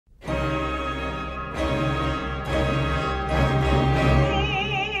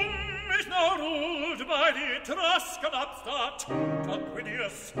upstart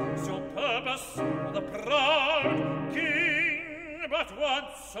Tarquinius, superbus, the proud king, but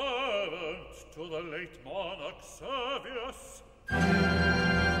once servant to the late monarch Servius.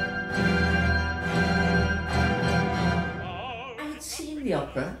 I'd seen the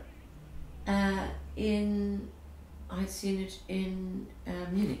opera I'd seen it in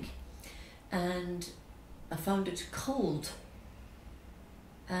Munich, and I found it cold.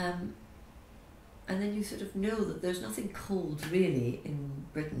 And then you sort of know that there's nothing cold really in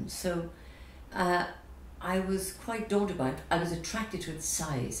Britain. So I was quite daunted by it. I was attracted to its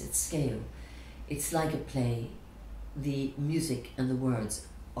size, its scale. It's like a play. The music and the words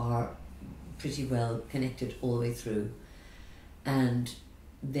are pretty well connected all the way through. And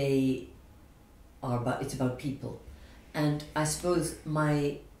they are it's about people. And I suppose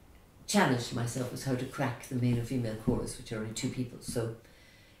my challenge to myself was how to crack the male and female chorus, which are only two people. So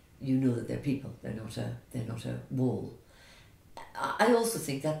you know that they're people, they're not a wall. I also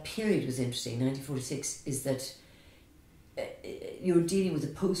think that period was interesting, 1946, is that you're dealing with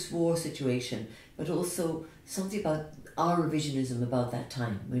a post-war situation, but also something about our revisionism about that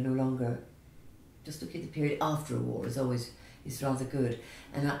time. We're no longer, just looking at the period after a war is rather good.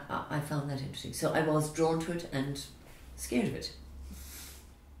 And I found that interesting. So I was drawn to it and scared of it.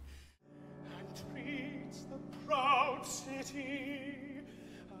 And treats the proud city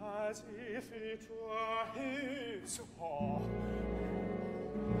as if it were his home.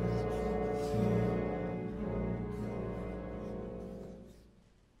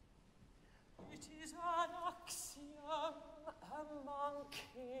 It is an axiom among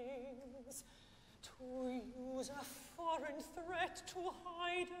kings to use a foreign threat to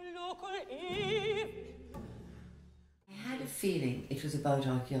hide a local evil. I had a feeling it was about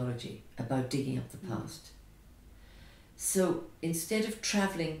archaeology, about digging up the past. So instead of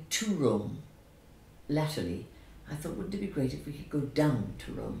travelling to Rome laterally, I thought, wouldn't it be great if we could go down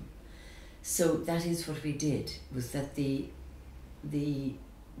to Rome? So that is what we did, was that that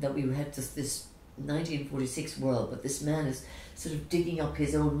we had this 1946 world, but this man is sort of digging up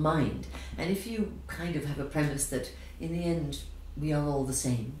his own mind. And if you kind of have a premise that in the end we are all the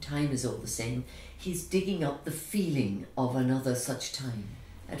same, time is all the same, he's digging up the feeling of another such time.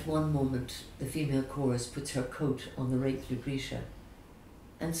 At one moment, the female chorus puts her coat on the raped Lucretia,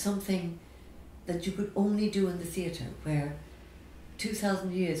 and something that you could only do in the theatre, where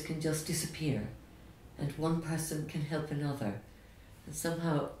 2,000 years can just disappear, and one person can help another. And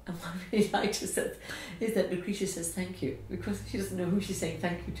somehow, and what I really liked is that Lucretia says thank you, because she doesn't know who she's saying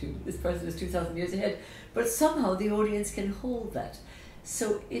thank you to. This person is 2,000 years ahead, but somehow the audience can hold that.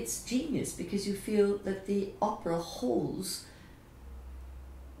 So it's genius, because you feel that the opera holds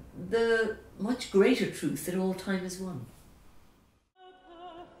the much greater truth that all time is one.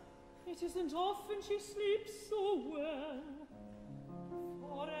 It isn't often she sleeps so well,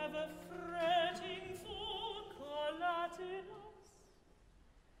 forever fretting for Collatinus.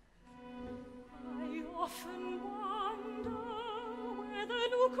 I often wonder whether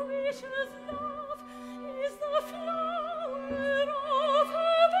Lucretia's love is the flower of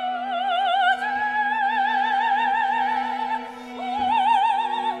her body,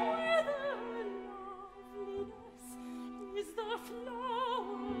 or whether loveliness is the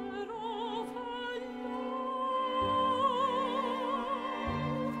flower of her love.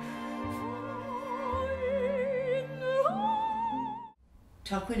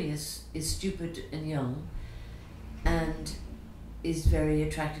 Tarquinius is stupid and young and is very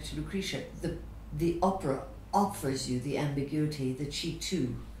attracted to Lucretia. The opera offers you the ambiguity that she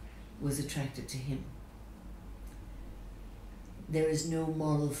too was attracted to him. There is no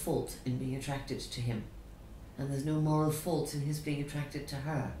moral fault in being attracted to him, and there's no moral fault in his being attracted to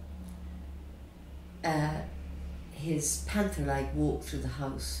her. His panther-like walk through the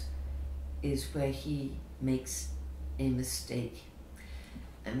house is where he makes a mistake.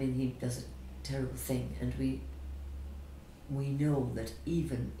 I mean, he does a terrible thing, and we know that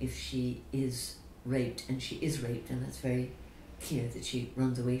even if she is raped, and she is raped, and that's very clear that she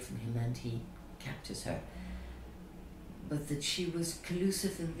runs away from him and he captures her, but that she was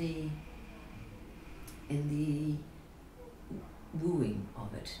collusive in the wooing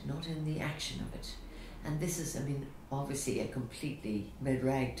of it, not in the action of it. And this is, I mean, obviously a completely red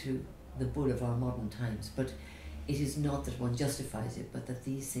rag to the bull of our modern times, but it is not that one justifies it, but that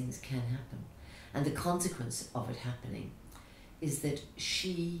these things can happen. And the consequence of it happening is that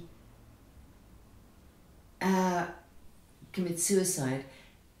she commits suicide,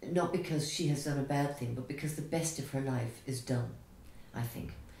 not because she has done a bad thing, but because the best of her life is done, I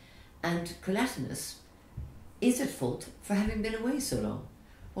think. And Collatinus is at fault for having been away so long.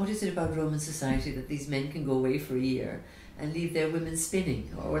 What is it about Roman society that these men can go away for a year and leave their women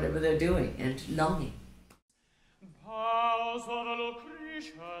spinning or whatever they're doing and longing? Bows on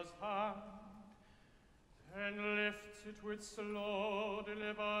Lucretia's hand, then lifts it with slow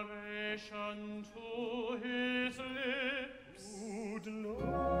deliberation to his lips. Good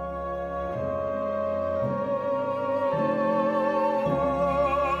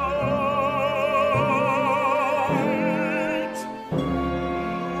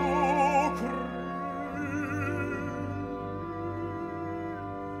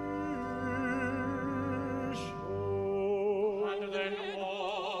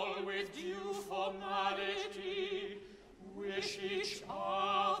each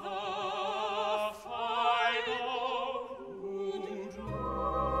other final good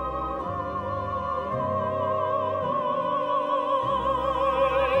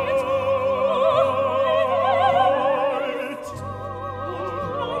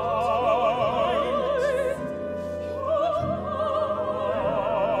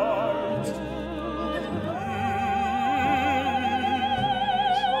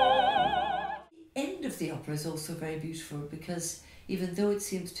is also very beautiful because even though it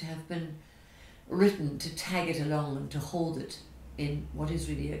seems to have been written to tag it along and to hold it in what is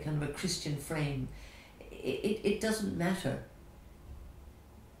really a kind of a Christian frame, it doesn't matter.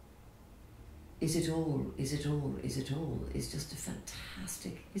 Is it all? Is it all? Is it all? Is just a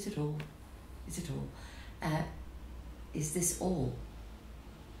fantastic. Is it all? Is it all? Is this all?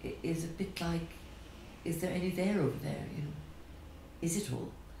 Is a bit like, is there any there over there? You know, is it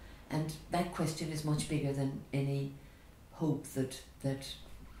all? And that question is much bigger than any hope that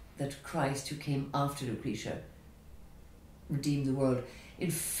Christ, who came after Lucretia, redeemed the world.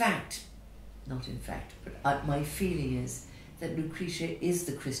 In fact, not in fact, but my feeling is that Lucretia is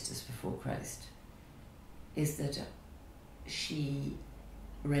the Christus before Christ, is that she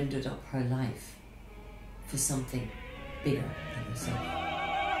rendered up her life for something bigger than herself.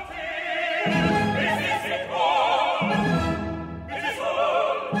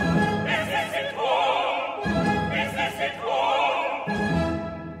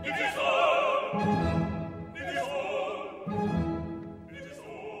 It is all.